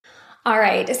All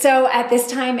right. So at this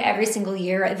time every single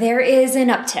year, there is an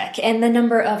uptick in the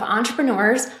number of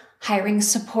entrepreneurs hiring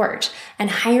support and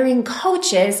hiring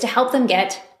coaches to help them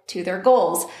get to their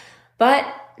goals.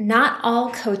 But not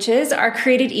all coaches are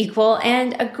created equal,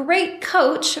 and a great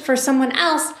coach for someone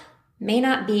else may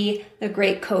not be the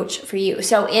great coach for you.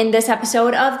 So in this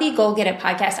episode of the Go Get It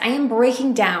podcast, I am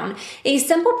breaking down a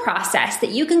simple process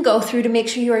that you can go through to make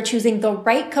sure you are choosing the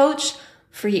right coach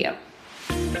for you.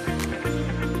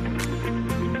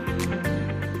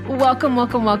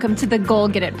 Welcome to the Go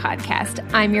Get It podcast.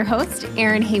 I'm your host,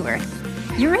 Erin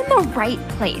Hayworth. You're in the right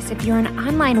place if you're an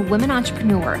online women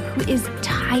entrepreneur who is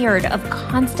tired of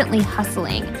constantly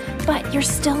hustling, but you're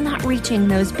still not reaching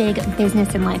those big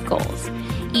business and life goals.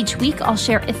 Each week, I'll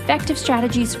share effective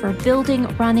strategies for building,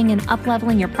 running, and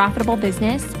up-leveling your profitable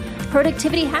business,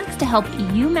 productivity hacks to help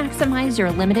you maximize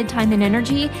your limited time and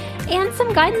energy, and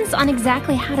some guidance on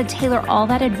exactly how to tailor all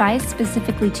that advice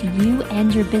specifically to you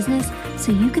and your business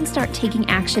so you can start taking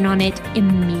action on it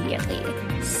immediately.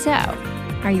 So,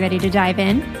 are you ready to dive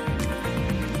in?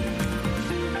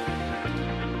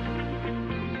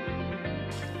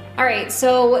 All right,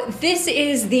 so this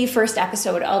is the first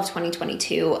episode of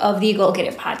 2022 of the Go Get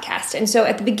It podcast. And so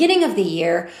at the beginning of the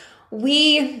year,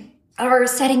 we are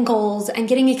setting goals and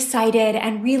getting excited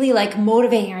and really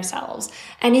motivating ourselves.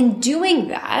 And in doing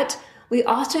that, we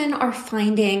often are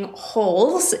finding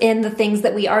holes in the things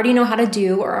that we already know how to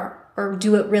do or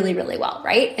do it really, really well,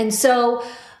 right? And so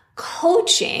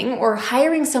coaching or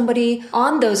hiring somebody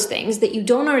on those things that you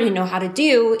don't already know how to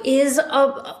do is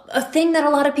a thing that a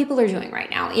lot of people are doing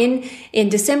right now. In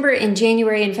December, in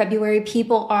January, and February,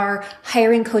 people are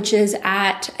hiring coaches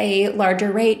at a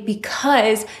larger rate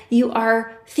because you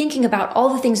are thinking about all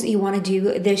the things that you want to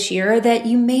do this year that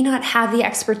you may not have the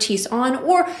expertise on,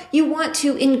 or you want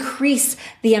to increase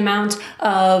the amount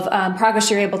of progress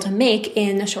you're able to make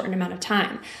in a shortened amount of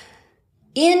time.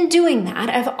 In doing that,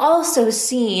 I've also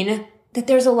seen that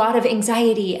there's a lot of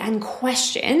anxiety and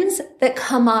questions that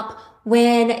come up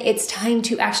when it's time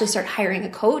to actually start hiring a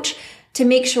coach to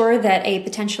make sure that a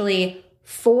potentially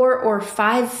 4 or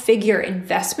 5 figure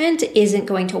investment isn't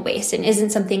going to waste and isn't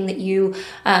something that you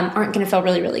aren't going to feel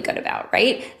really, really good about,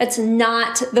 right? That's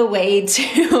not the way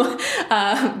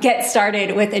to get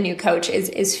started with a new coach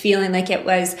is feeling like it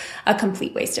was a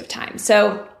complete waste of time.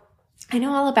 So I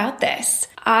know all about this.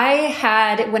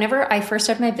 Whenever I first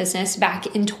started my business back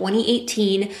in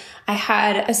 2018, I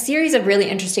had a series of really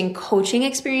interesting coaching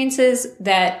experiences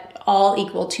that all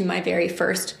equal to my very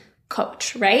first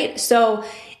coach, right? So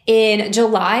in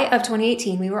July of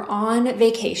 2018, we were on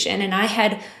vacation and I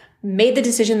had made the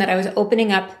decision that I was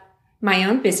opening up my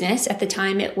own business. At the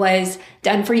time, it was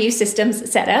done for you systems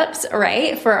setups,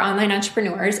 right? For online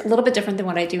entrepreneurs, a little bit different than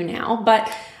what I do now,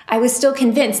 but I was still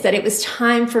convinced that it was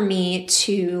time for me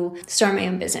to start my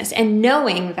own business. And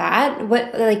knowing that,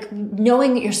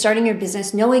 knowing that you're starting your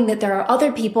business, knowing that there are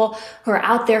other people who are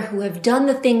out there who have done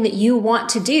the thing that you want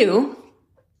to do,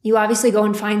 you obviously go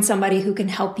and find somebody who can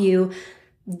help you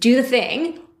do the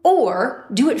thing or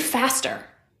do it faster,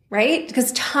 right?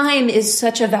 Because time is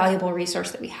such a valuable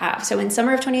resource that we have. So in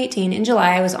summer of 2018, in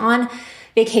July, I was on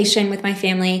vacation with my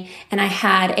family and I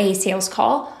had a sales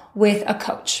call with a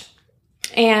coach.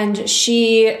 And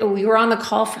we were on the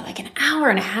call for an hour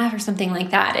and a half or something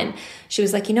like that. And she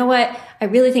was like, you know what? I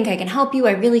really think I can help you.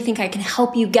 I really think I can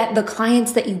help you get the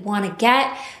clients that you want to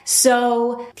get.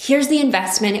 So here's the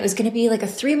investment. It was going to be a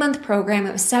 3-month program.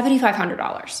 It was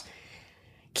 $7,500.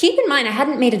 Keep in mind, I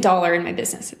hadn't made $1 in my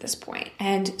business at this point.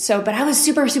 But I was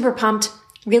super, super pumped.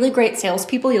 Really great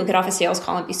salespeople. You'll get off a sales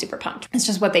call and be super pumped. It's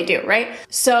just what they do, right?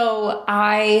 So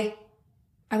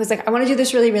I was like, I want to do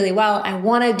this really, really well. I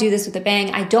want to do this with a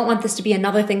bang. I don't want this to be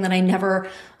another thing that I never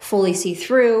fully see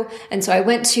through. And so I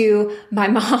went to my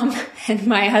mom and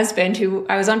my husband, who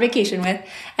I was on vacation with,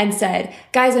 and said,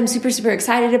 guys, I'm super, super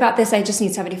excited about this. I just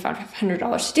need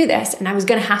 $7,500 to do this. And I was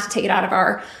going to have to take it out of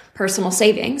our personal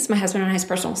savings, my husband and I's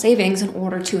personal savings, in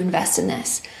order to invest in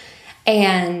this.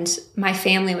 And my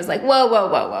family was like, whoa.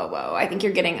 I think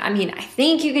you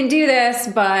can do this,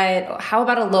 but how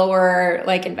about a lower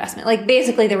investment?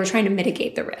 Basically they were trying to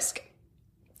mitigate the risk.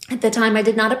 At the time, I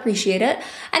did not appreciate it.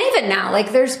 And even now,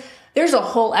 there's a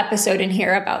whole episode in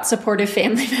here about supportive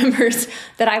family members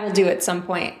that I will do at some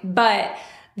point. But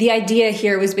the idea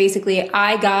here was basically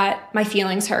I got my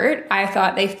feelings hurt. I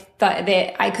thought they thought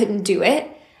that I couldn't do it.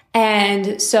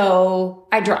 And so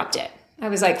I dropped it. I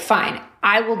was like, fine,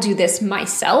 I will do this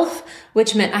myself,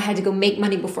 which meant I had to go make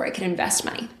money before I could invest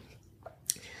money.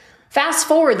 Fast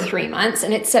forward 3 months,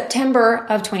 and it's September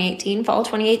of 2018, fall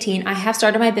 2018. I have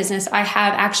started my business. I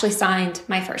have actually signed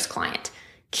my first client.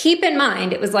 Keep in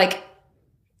mind, it was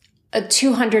a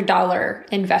 $200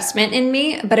 investment in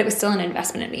me, but it was still an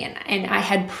investment in me. And I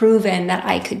had proven that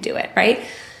I could do it, right?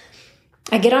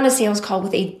 I get on a sales call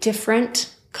with a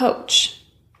different coach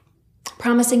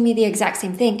promising me the exact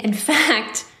same thing. In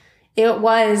fact, it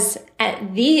was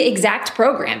at the exact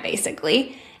program,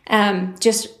 basically,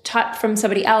 just taught from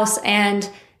somebody else. And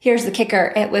here's the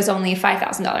kicker. It was only a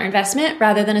 $5,000 investment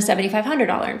rather than a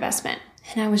 $7,500 investment.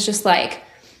 And I was just like,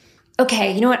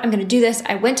 okay, you know what? I'm going to do this.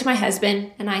 I went to my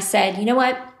husband and I said, you know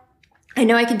what? I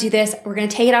know I can do this. We're going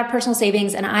to take it out of personal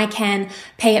savings and I can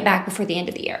pay it back before the end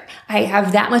of the year. I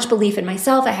have that much belief in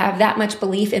myself. I have that much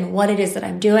belief in what it is that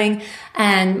I'm doing.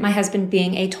 And my husband,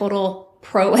 being a total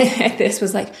pro at this,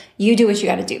 was like, you do what you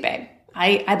got to do, babe.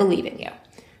 I believe in you.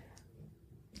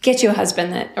 Get you a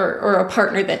husband that, or a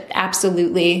partner that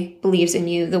absolutely believes in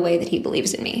you the way that he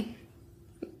believes in me.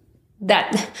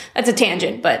 That's a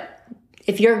tangent, but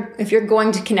if you're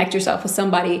going to connect yourself with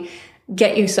somebody,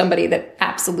 get you somebody that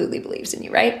absolutely believes in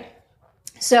you, right?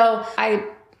 So I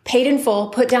paid in full,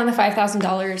 put down the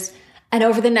 $5,000, and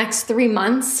over the next 3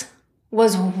 months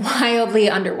was wildly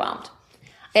underwhelmed.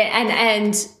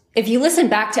 And if you listen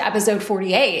back to episode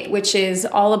 48, which is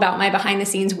all about my behind the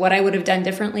scenes, what I would have done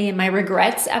differently in my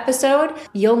regrets episode,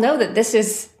 you'll know that this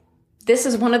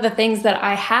is one of the things that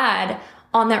I had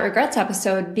on that regrets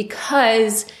episode,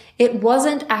 because it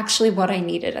wasn't actually what I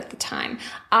needed at the time.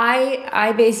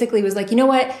 I basically was like, you know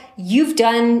what? You've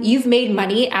made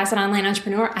money as an online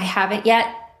entrepreneur. I haven't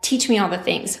yet. Teach me all the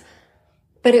things.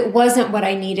 But it wasn't what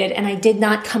I needed. And I did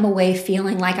not come away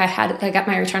feeling like I got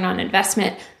my return on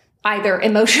investment, either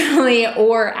emotionally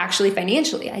or actually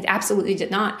financially. I absolutely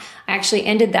did not. I actually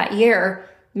ended that year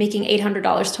making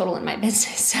 $800 total in my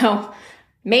business. So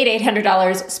made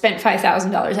 $800, spent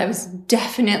 $5,000. I was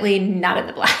definitely not in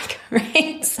the black,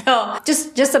 right? So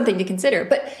just something to consider.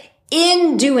 But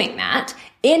in doing that,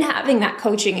 in having that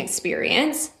coaching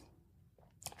experience,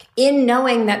 in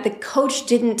knowing that the coach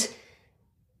didn't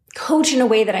coach in a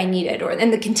way that I needed,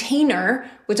 and the container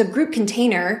was a group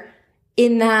container,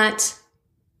 in that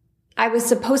I was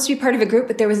supposed to be part of a group,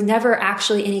 but there was never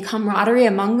actually any camaraderie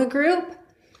among the group.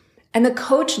 And the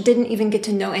coach didn't even get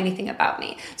to know anything about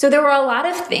me. So there were a lot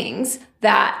of things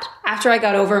that, after I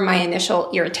got over my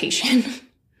initial irritation,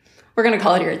 we're going to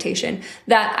call it irritation,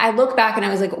 that I look back and I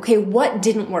was like, okay, what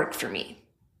didn't work for me?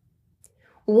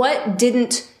 What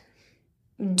didn't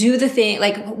do the thing?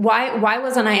 Like, why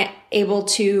wasn't I able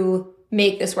to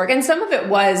make this work? And some of it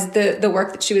was the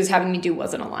work that she was having me do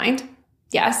wasn't aligned.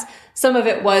 Yes. Some of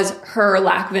it was her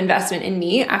lack of investment in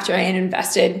me after I had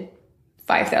invested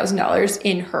 $5,000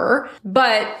 in her.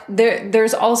 But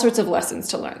there's all sorts of lessons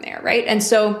to learn there, right? And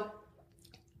so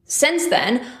since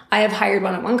then, I have hired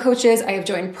one-on-one coaches. I have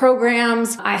joined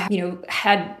programs. I have,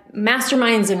 had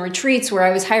masterminds and retreats where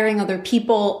I was hiring other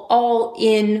people, all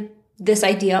in this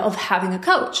idea of having a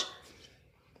coach.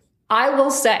 I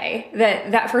will say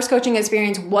that first coaching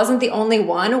experience wasn't the only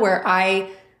one where I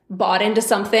bought into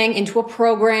something, into a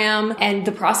program, and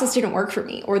the process didn't work for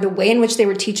me, or the way in which they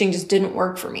were teaching just didn't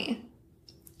work for me.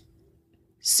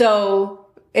 So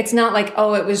it's not like,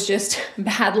 oh, it was just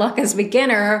bad luck as a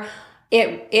beginner.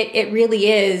 It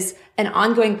really is an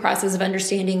ongoing process of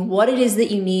understanding what it is that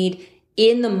you need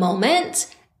in the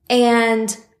moment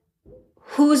and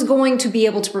who's going to be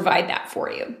able to provide that for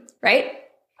you, right?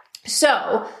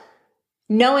 So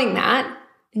knowing that,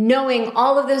 knowing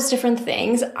all of those different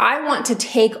things, I want to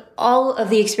take all of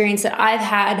the experience that I've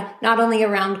had, not only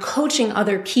around coaching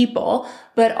other people,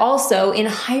 but also in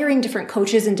hiring different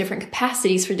coaches in different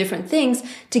capacities for different things,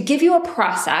 to give you a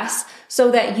process so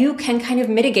that you can kind of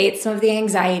mitigate some of the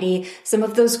anxiety, some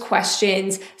of those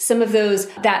questions, some of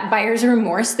that buyer's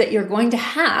remorse that you're going to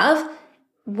have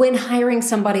when hiring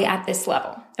somebody at this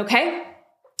level. Okay?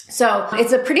 So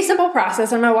it's a pretty simple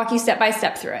process. I'm going to walk you step by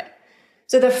step through it.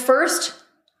 So the first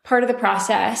part of the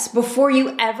process, before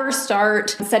you ever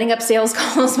start setting up sales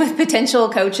calls with potential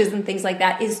coaches and things like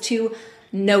that, is to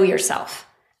know yourself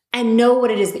and know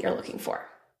what it is that you're looking for.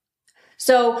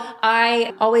 So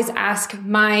I always ask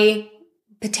my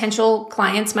potential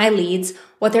clients, my leads,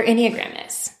 what their Enneagram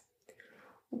is,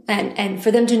 and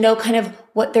for them to know kind of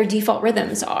what their default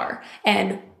rhythms are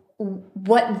and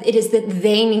what it is that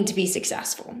they need to be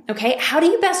successful. Okay. How do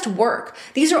you best work?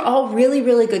 These are all really,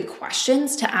 really good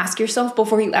questions to ask yourself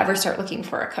before you ever start looking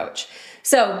for a coach.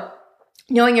 So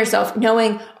knowing yourself,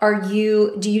 knowing,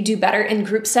 do you do better in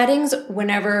group settings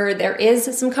whenever there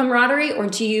is some camaraderie, or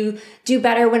do you do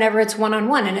better whenever it's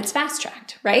one-on-one and it's fast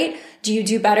tracked, right? Do you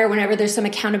do better whenever there's some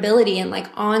accountability and like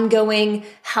ongoing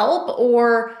help,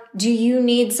 or do you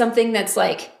need something that's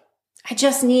like I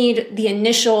just need the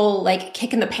initial like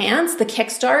kick in the pants, the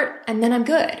kickstart, and then I'm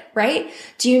good, right?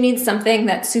 Do you need something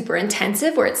that's super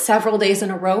intensive where it's several days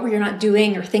in a row where you're not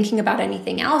doing or thinking about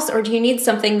anything else? Or do you need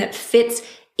something that fits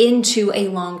into a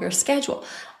longer schedule?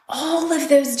 All of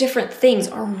those different things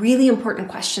are really important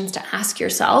questions to ask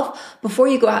yourself before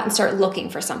you go out and start looking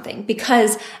for something.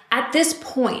 Because at this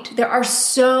point, there are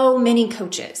so many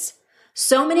coaches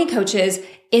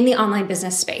in the online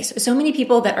business space. So many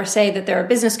people that say that there are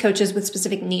business coaches with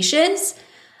specific niches,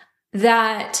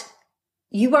 that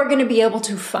you are going to be able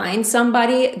to find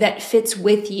somebody that fits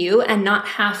with you and not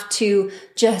have to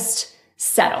just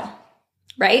settle,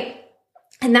 right?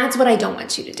 And that's what I don't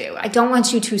want you to do. I don't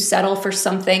want you to settle for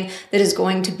something that is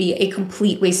going to be a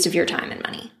complete waste of your time and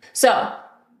money. So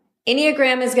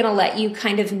Enneagram is going to let you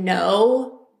kind of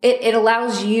know, it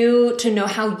allows you to know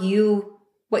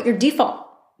what your default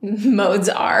modes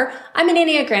are. I'm an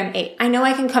Enneagram 8. I know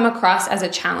I can come across as a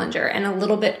challenger and a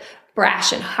little bit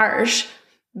brash and harsh,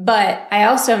 but I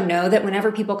also know that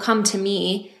whenever people come to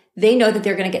me, they know that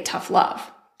they're going to get tough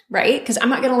love, right? Because I'm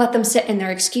not going to let them sit in their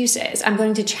excuses. I'm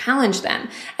going to challenge them.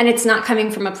 And it's not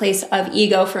coming from a place of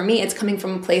ego for me. It's coming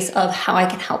from a place of how I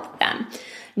can help them.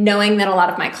 Knowing that a lot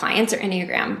of my clients are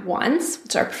Enneagram 1s,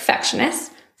 which are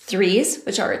perfectionists, 3s,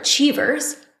 which are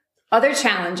achievers, other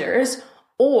challengers,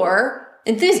 or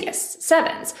enthusiasts,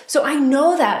 7s. So I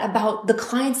know that about the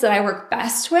clients that I work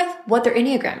best with, what their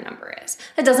Enneagram number is.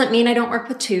 That doesn't mean I don't work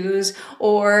with 2s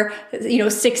or,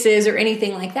 6s or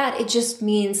anything like that. It just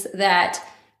means that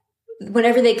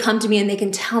whenever they come to me and they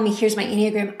can tell me, here's my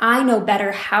Enneagram, I know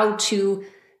better how to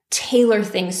tailor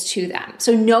things to them.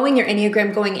 So knowing your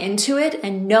Enneagram going into it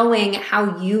and knowing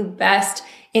how you best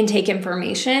intake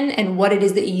information and what it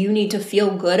is that you need to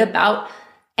feel good about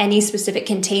any specific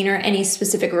container, any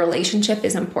specific relationship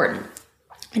is important.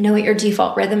 And know what your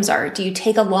default rhythms are. Do you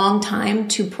take a long time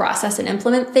to process and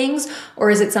implement things?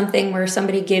 Or is it something where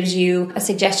somebody gives you a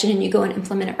suggestion and you go and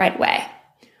implement it right away?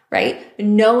 Right?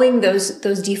 Knowing those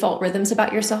default rhythms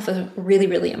about yourself is really,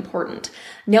 really important.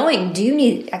 Knowing, do you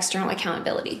need external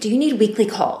accountability? Do you need weekly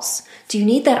calls? Do you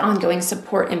need that ongoing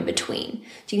support in between?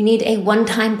 Do you need a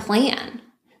one-time plan?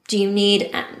 Do you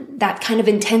need that kind of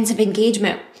intensive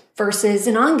engagement versus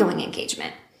an ongoing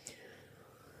engagement?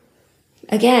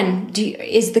 Again,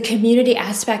 is the community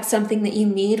aspect something that you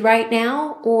need right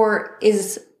now? Or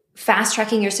is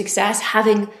fast-tracking your success,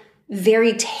 having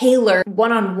very tailored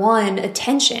one-on-one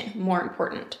attention more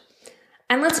important?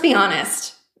 And let's be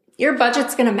honest, your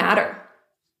budget's going to matter.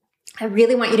 I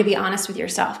really want you to be honest with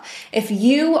yourself. If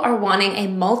you are wanting a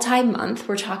multi-month,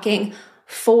 we're talking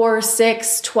 4,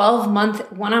 6,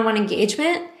 12-month one-on-one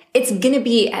engagement, it's going to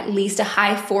be at least a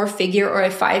high 4-figure or a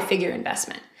 5-figure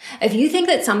investment. If you think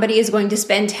that somebody is going to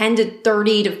spend 10 to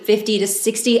 30 to 50 to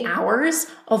 60 hours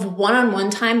of one-on-one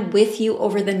time with you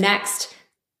over the next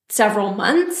several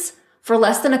months for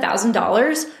less than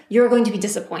 $1,000, you're going to be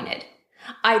disappointed.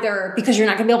 Either because you're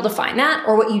not going to be able to find that,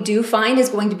 or what you do find is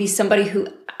going to be somebody who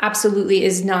absolutely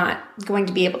is not going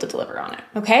to be able to deliver on it.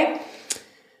 Okay?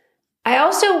 I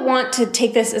also want to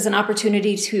take this as an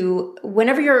opportunity to,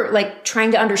 whenever you're like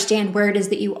trying to understand where it is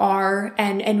that you are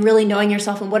and really knowing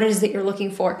yourself and what it is that you're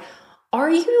looking for, are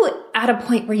you at a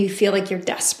point where you feel like you're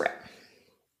desperate?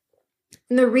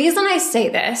 And the reason I say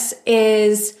this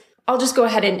is, I'll just go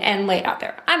ahead and lay it out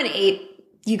there. I'm an 8.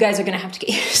 You guys are going to have to get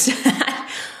used to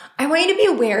that. I want you to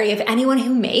be wary of anyone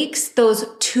who makes those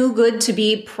too good to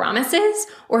be promises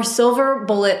or silver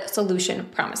bullet solution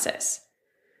promises.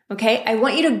 Okay? I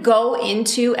want you to go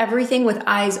into everything with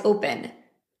eyes open.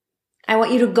 I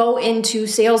want you to go into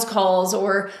sales calls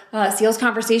or sales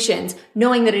conversations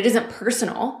knowing that it isn't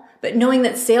personal, but knowing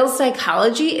that sales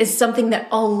psychology is something that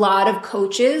a lot of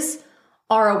coaches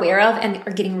are aware of and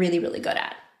are getting really, really good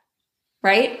at.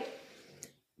 Right?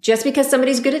 Just because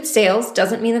somebody's good at sales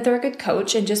doesn't mean that they're a good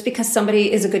coach. And just because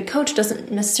somebody is a good coach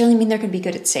doesn't necessarily mean they're going to be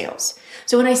good at sales.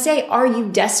 So when I say, are you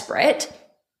desperate?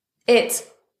 It's,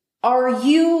 are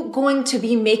you going to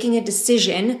be making a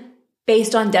decision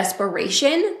based on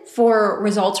desperation for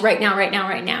results right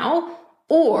now?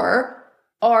 Or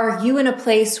are you in a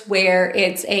place where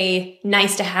it's a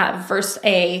nice to have versus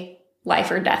a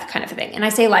life or death kind of a thing? And I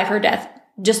say life or death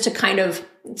just to kind of,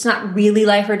 it's not really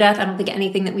life or death. I don't think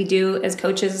anything that we do as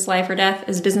coaches is life or death,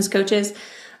 as business coaches.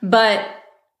 But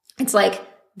it's like,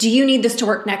 do you need this to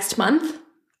work next month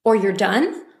or you're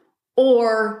done?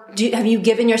 Or have you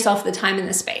given yourself the time and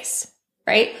the space,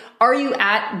 right? Are you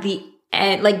at the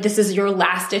end, like this is your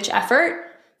last ditch effort?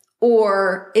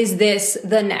 Or is this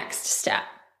the next step?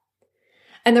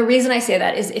 And the reason I say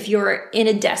that is if you're in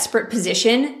a desperate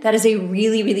position, that is a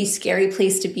really, really scary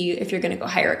place to be if you're going to go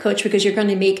hire a coach, because you're going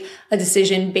to make a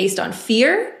decision based on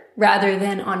fear rather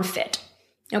than on fit.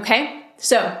 Okay?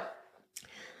 So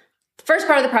the first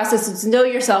part of the process is know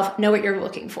yourself, know what you're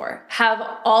looking for. Have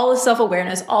all the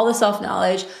self-awareness, all the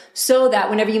self-knowledge, so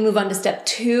that whenever you move on to step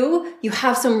 2, you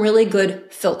have some really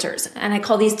good filters. And I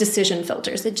call these decision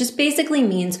filters. It just basically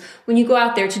means when you go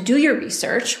out there to do your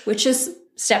research, which is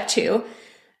step 2,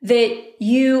 that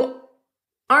you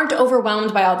aren't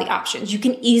overwhelmed by all the options. You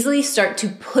can easily start to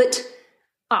put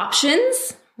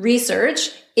options, research,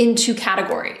 into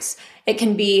categories. It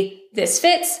can be this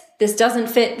fits, this doesn't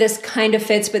fit, this kind of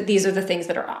fits, but these are the things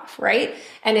that are off, right?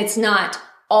 And it's not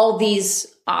all these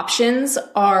options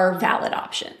are valid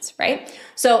options, right?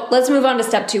 So let's move on to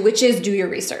step 2, which is do your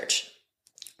research.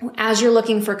 As you're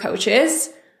looking for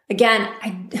coaches, again,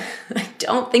 I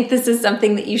don't think this is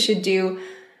something that you should do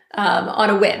on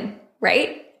a whim,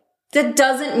 right? That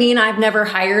doesn't mean I've never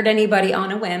hired anybody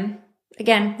on a whim.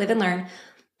 Again, live and learn.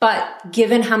 But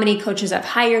given how many coaches I've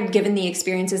hired, given the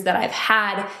experiences that I've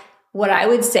had, what I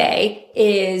would say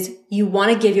is you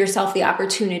want to give yourself the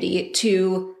opportunity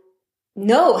to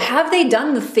know, have they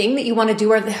done the thing that you want to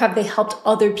do, or have they helped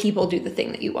other people do the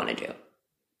thing that you want to do,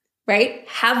 right?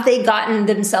 Have they gotten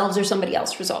themselves or somebody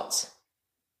else results?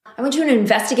 I want you to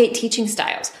investigate teaching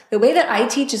styles. The way that I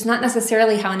teach is not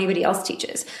necessarily how anybody else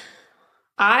teaches.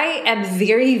 I am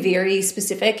very, very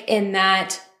specific in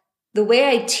that the way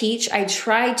I teach, I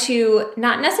try to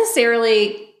not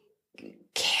necessarily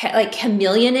like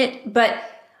chameleon it, but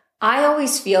I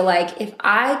always feel like if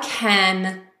I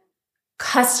can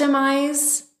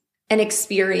customize an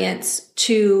experience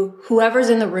to whoever's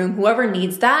in the room, whoever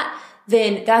needs that,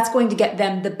 then that's going to get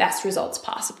them the best results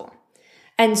possible.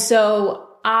 And so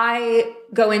I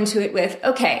go into it with,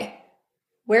 okay,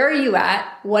 where are you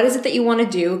at? What is it that you want to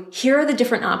do? Here are the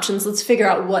different options. Let's figure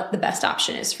out what the best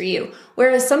option is for you.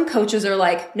 Whereas some coaches are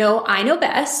like, no, I know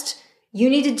best. You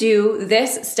need to do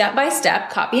this step by step,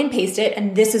 copy and paste it,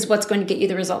 and this is what's going to get you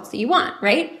the results that you want,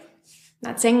 right?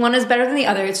 Not saying one is better than the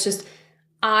other. It's just,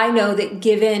 I know that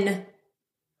given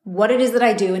what it is that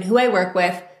I do and who I work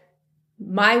with,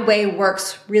 my way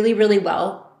works really, really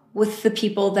well with the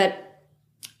people that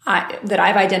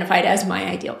I've identified as my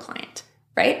ideal client,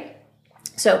 right?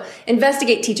 So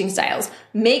investigate teaching styles.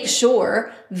 Make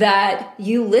sure that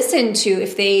you listen to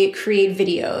if they create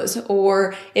videos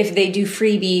or if they do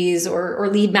freebies or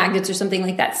lead magnets or something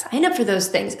like that. Sign up for those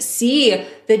things. See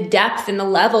the depth and the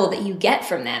level that you get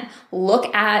from them.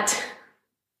 Look at,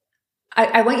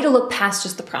 I want you to look past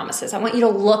just the promises. I want you to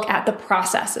look at the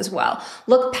process as well.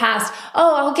 Look past,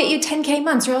 oh, I'll get you 10K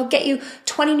months, or I'll get you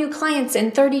 20 new clients in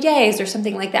 30 days or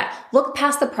something like that. Look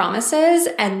past the promises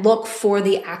and look for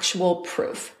the actual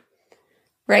proof,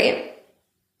 right?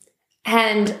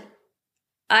 And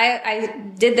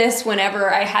I did this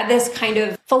whenever I had this kind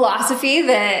of philosophy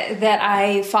that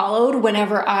I followed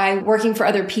whenever I'm working for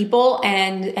other people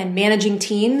and managing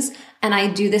teams. And I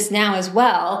do this now as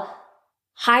well.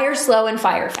 Hire slow and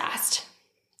fire fast.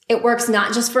 It works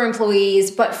not just for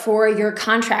employees, but for your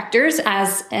contractors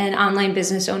as an online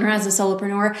business owner, as a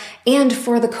solopreneur, and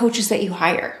for the coaches that you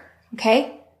hire.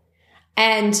 Okay?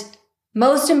 And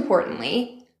most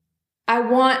importantly, I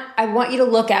want you to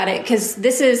look at it, because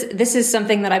this is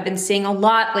something that I've been seeing a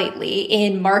lot lately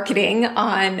in marketing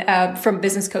on from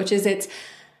business coaches. It's,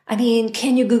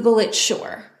 can you Google it?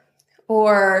 Sure.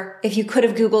 Or if you could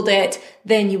have Googled it,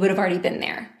 then you would have already been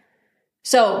there.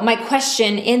 So my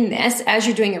question in this, as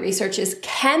you're doing your research, is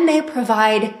can they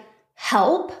provide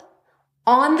help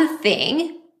on the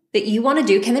thing that you want to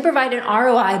do? Can they provide an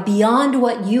ROI beyond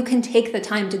what you can take the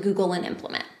time to Google and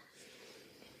implement?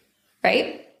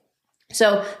 Right?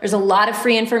 So there's a lot of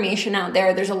free information out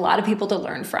there. There's a lot of people to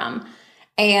learn from.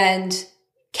 And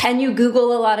can you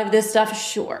Google a lot of this stuff?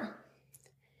 Sure.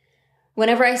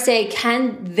 Whenever I say,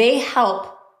 can they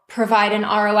help provide an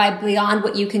ROI beyond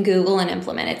what you can Google and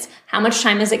implement? It's how much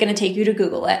time is it going to take you to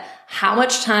Google it? How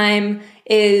much time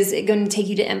is it going to take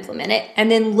you to implement it? And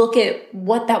then look at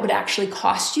what that would actually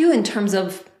cost you in terms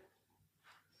of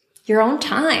your own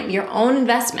time, your own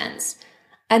investments.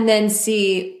 And then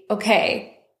see,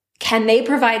 okay, can they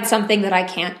provide something that I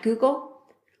can't Google?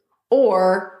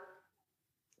 Or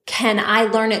can I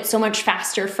learn it so much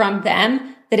faster from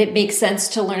them that it makes sense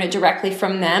to learn it directly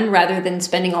from them rather than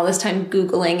spending all this time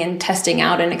Googling and testing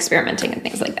out and experimenting and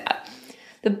things like that?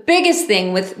 The biggest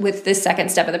thing with this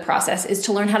second step of the process is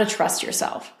to learn how to trust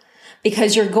yourself,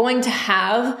 because you're going to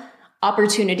have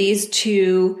opportunities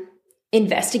to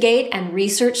investigate and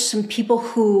research some people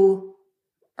who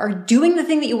are doing the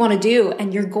thing that you want to do,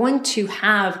 and you're going to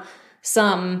have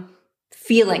some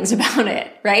feelings about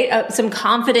it, right? Some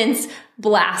confidence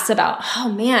blasts about, oh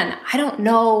man, I don't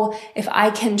know if I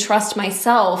can trust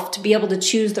myself to be able to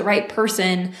choose the right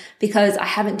person because I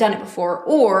haven't done it before.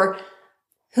 Or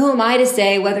who am I to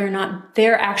say whether or not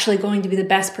they're actually going to be the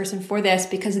best person for this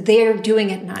because they're doing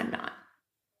it and I'm not.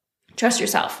 Trust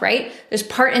yourself, right? There's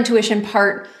part intuition,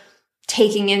 part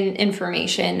taking in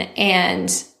information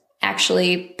and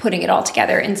actually putting it all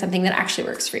together in something that actually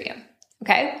works for you.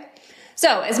 Okay?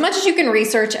 So as much as you can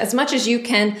research, as much as you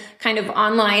can kind of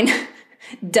online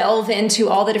delve into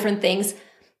all the different things,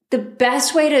 the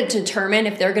best way to determine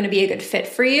if they're going to be a good fit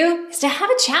for you is to have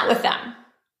a chat with them,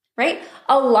 right?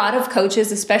 A lot of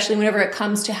coaches, especially whenever it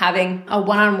comes to having a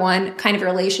one-on-one kind of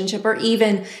relationship or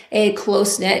even a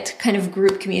close-knit kind of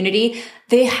group community,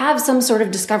 they have some sort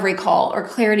of discovery call or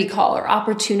clarity call or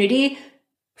opportunity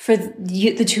for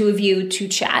the two of you to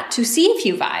chat to see if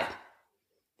you vibe,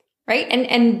 right?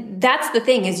 And that's the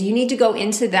thing is you need to go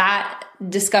into that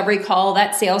discovery call,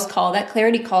 that sales call, that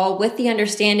clarity call with the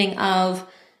understanding of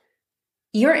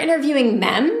you're interviewing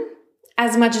them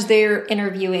as much as they're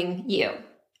interviewing you.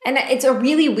 And it's a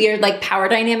really weird like power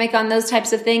dynamic on those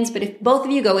types of things. But if both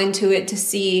of you go into it to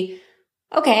see,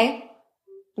 okay,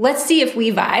 let's see if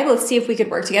we vibe. Let's see if we could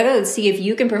work together. Let's see if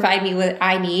you can provide me what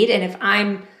I need and if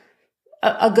I'm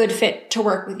a good fit to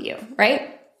work with you,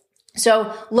 right?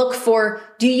 So look for,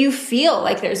 do you feel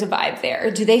like there's a vibe there?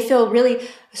 Do they feel really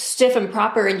stiff and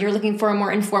proper and you're looking for a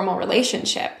more informal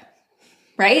relationship,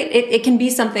 right? It can be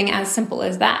something as simple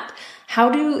as that. How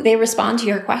do they respond to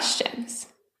your questions?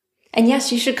 And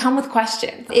yes, you should come with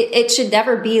questions. It should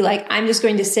never be like, I'm just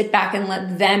going to sit back and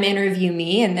let them interview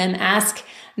me and then ask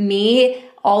me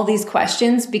all these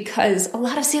questions, because a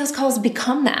lot of sales calls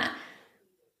become that.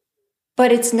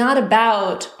 But it's not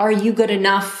about, are you good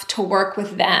enough to work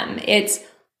with them? It's,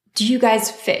 do you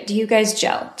guys fit? Do you guys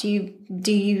gel? Do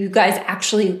you guys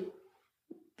actually,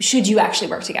 should you actually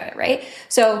work together, right?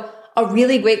 So a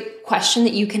really great question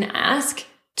that you can ask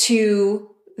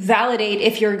to validate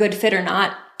if you're a good fit or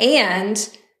not,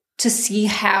 and to see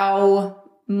how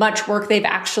much work they've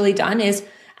actually done, is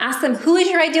ask them, who is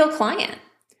your ideal client?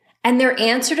 And their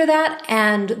answer to that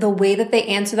and the way that they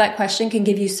answer that question can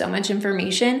give you so much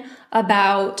information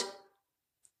about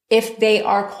if they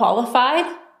are qualified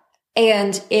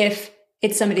and if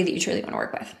it's somebody that you truly want to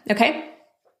work with. Okay?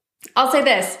 I'll say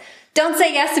this. Don't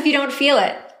say yes if you don't feel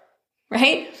it,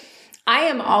 right? I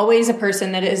am always a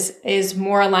person that is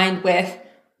more aligned with,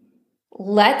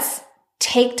 let's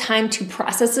take time to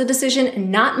process a decision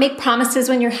and not make promises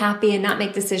when you're happy and not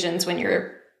make decisions when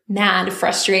you're mad,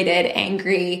 frustrated,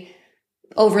 angry,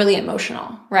 overly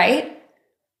emotional, right?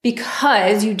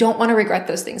 Because you don't want to regret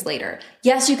those things later.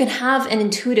 Yes, you can have an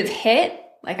intuitive hit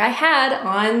like I had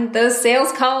on those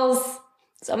sales calls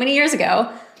so many years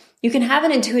ago. You can have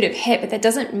an intuitive hit, but that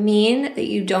doesn't mean that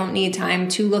you don't need time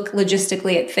to look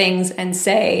logistically at things and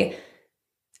say,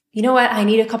 you know what, I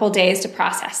need a couple days to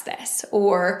process this.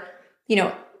 Or,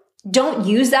 don't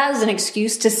use that as an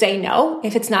excuse to say no.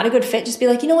 If it's not a good fit, just be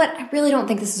like, you know what, I really don't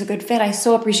think this is a good fit. I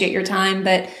so appreciate your time,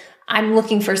 but I'm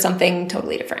looking for something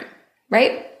totally different,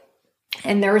 right?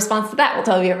 And their response to that will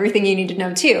tell you everything you need to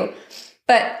know too.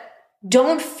 But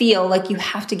don't feel like you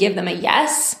have to give them a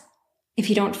yes if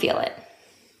you don't feel it,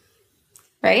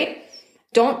 right?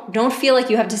 Don't feel like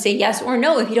you have to say yes or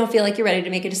no if you don't feel like you're ready to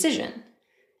make a decision.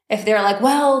 If they're like,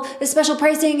 well, the special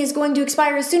pricing is going to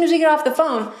expire as soon as we get off the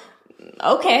phone.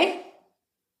 Okay,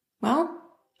 well,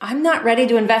 I'm not ready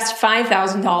to invest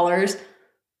 $5,000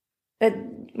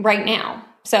 right now.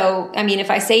 So,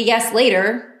 if I say yes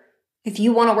later, if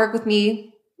you want to work with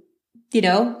me,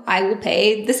 I will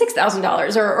pay the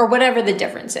 $6,000 or whatever the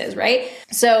difference is, right?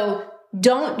 So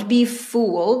don't be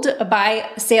fooled by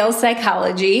sales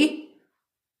psychology,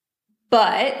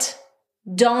 but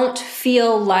don't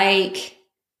feel like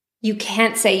you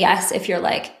can't say yes if you're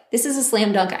like, this is a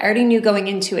slam dunk. I already knew going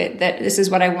into it that this is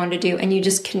what I wanted to do, and you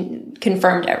just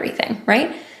confirmed everything,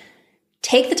 right?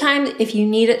 Take the time if you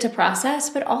need it to process,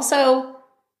 but also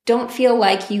don't feel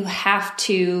like you have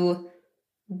to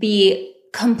be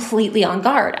completely on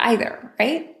guard either,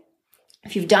 right?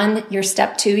 If you've done your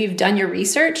step 2, you've done your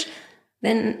research,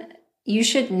 then you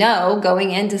should know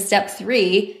going into step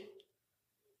 3,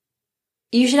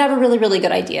 you should have a really, really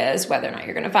good idea as whether or not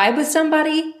you're going to vibe with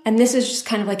somebody. And this is just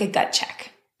kind of like a gut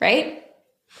check, right?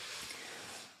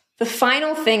 The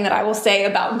final thing that I will say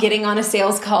about getting on a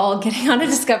sales call, getting on a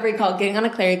discovery call, getting on a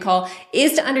clarity call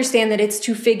is to understand that it's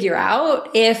to figure out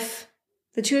if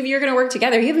the two of you are going to work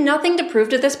together. You have nothing to prove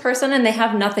to this person and they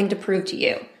have nothing to prove to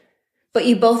you. But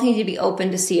you both need to be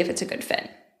open to see if it's a good fit,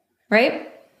 right?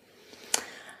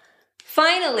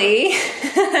 finally,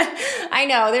 I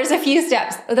know there's a few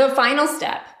steps. The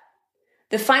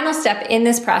final step in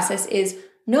this process is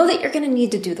know that you're going to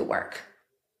need to do the work.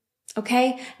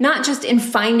 Okay? Not just in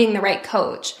finding the right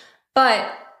coach,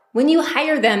 but when you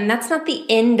hire them, that's not the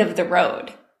end of the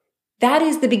road. That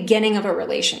is the beginning of a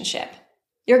relationship.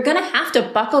 You're going to have to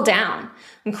buckle down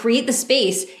and create the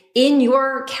space in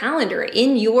your calendar,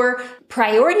 in your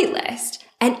priority list,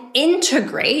 and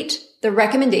integrate the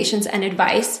recommendations and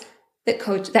advice that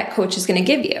coach is going to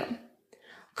give you.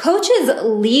 Coaches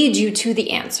lead you to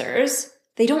the answers.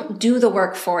 They don't do the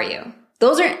work for you.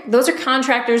 Those are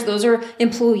contractors. Those are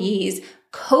employees.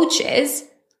 Coaches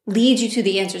lead you to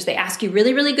the answers. They ask you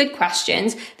really, really good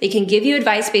questions. They can give you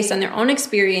advice based on their own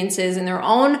experiences and their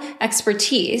own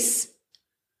expertise,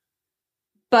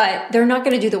 but they're not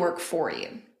going to do the work for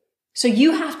you. So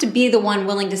you have to be the one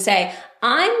willing to say,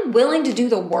 I'm willing to do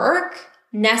the work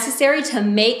necessary to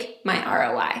make my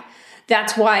ROI.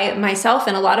 That's why myself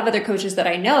and a lot of other coaches that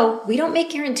I know, we don't make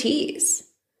guarantees.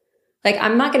 Like,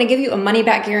 I'm not going to give you a money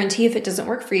back guarantee if it doesn't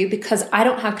work for you because I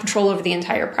don't have control over the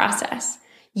entire process.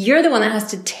 You're the one that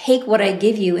has to take what I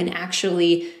give you and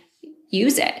actually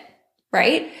use it,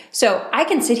 right? So I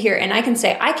can sit here and I can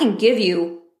say, I can give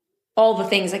you all the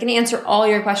things. I can answer all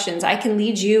your questions. I can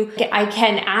lead you. I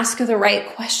can ask the right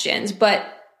questions, but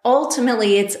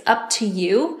ultimately it's up to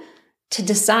you to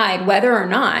decide whether or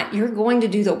not you're going to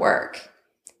do the work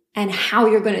and how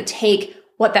you're going to take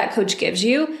what that coach gives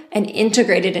you and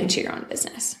integrate it into your own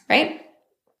business, right?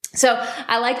 So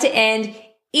I like to end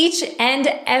each and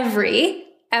every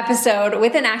episode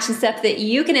with an action step that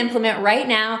you can implement right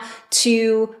now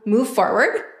to move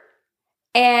forward.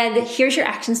 And here's your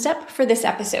action step for this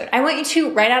episode. I want you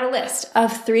to write out a list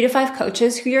of 3 to 5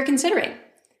 coaches who you're considering.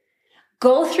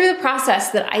 Go through the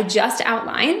process that I just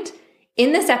outlined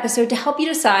in this episode to help you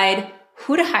decide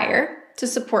who to hire to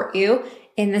support you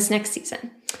in this next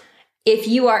season. If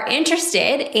you are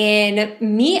interested in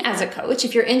me as a coach,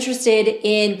 if you're interested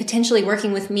in potentially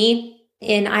working with me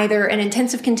in either an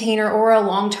intensive container or a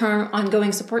long-term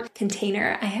ongoing support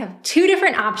container, I have 2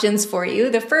 different options for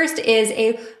you. The first is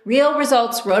a Real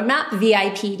Results Roadmap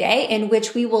VIP day, in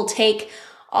which we will take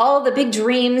all the big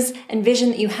dreams and vision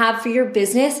that you have for your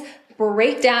business,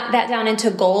 break that down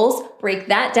into goals, break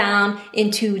that down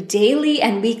into daily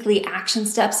and weekly action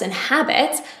steps and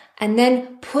habits, and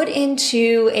then put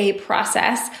into a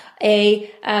process,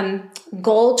 a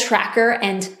goal tracker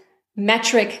and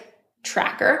metric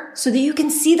tracker so that you can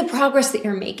see the progress that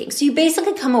you're making. So you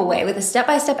basically come away with a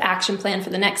step-by-step action plan for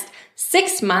the next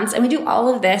 6 months, and we do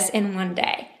all of this in one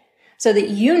day so that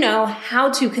you know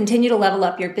how to continue to level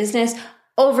up your business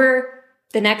over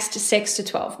the next 6 to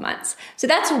 12 months. So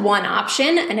that's one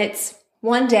option, and it's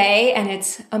one day, and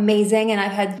it's amazing. And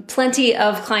I've had plenty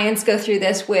of clients go through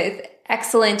this with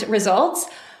excellent results.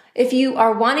 If you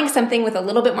are wanting something with a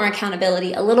little bit more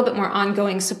accountability, a little bit more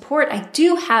ongoing support, I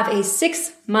do have a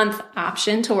 6-month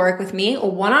option to work with me, a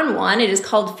one-on-one. It is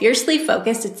called Fiercely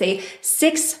Focused. It's a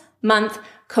 6-month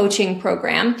coaching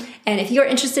program. And if you're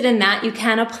interested in that, you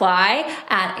can apply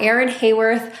at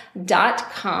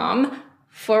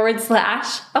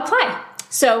erinhayworth.com/apply.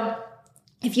 So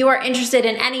if you are interested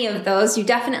in any of those, you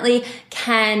definitely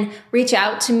can reach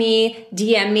out to me,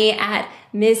 DM me at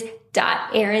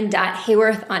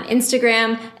ms.erin.hayworth on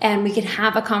Instagram, and we can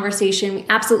have a conversation. We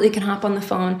absolutely can hop on the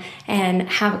phone and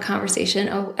have a conversation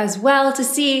as well to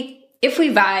see if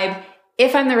we vibe,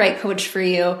 if I'm the right coach for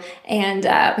you, and we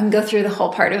can go through the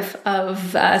whole part of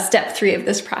step 3 of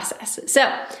this process.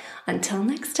 So until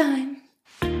next time.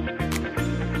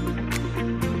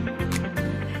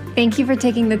 Thank you for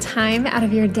taking the time out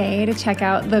of your day to check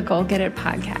out the Goal Get It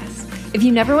podcast. If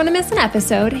you never want to miss an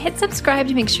episode, hit subscribe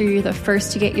to make sure you're the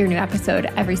first to get your new episode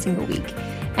every single week.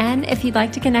 And if you'd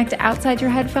like to connect outside your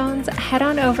headphones, head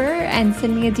on over and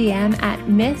send me a DM at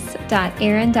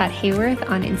miss.erin.hayworth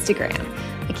on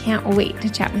Instagram. I can't wait to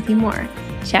chat with you more.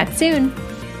 Chat soon.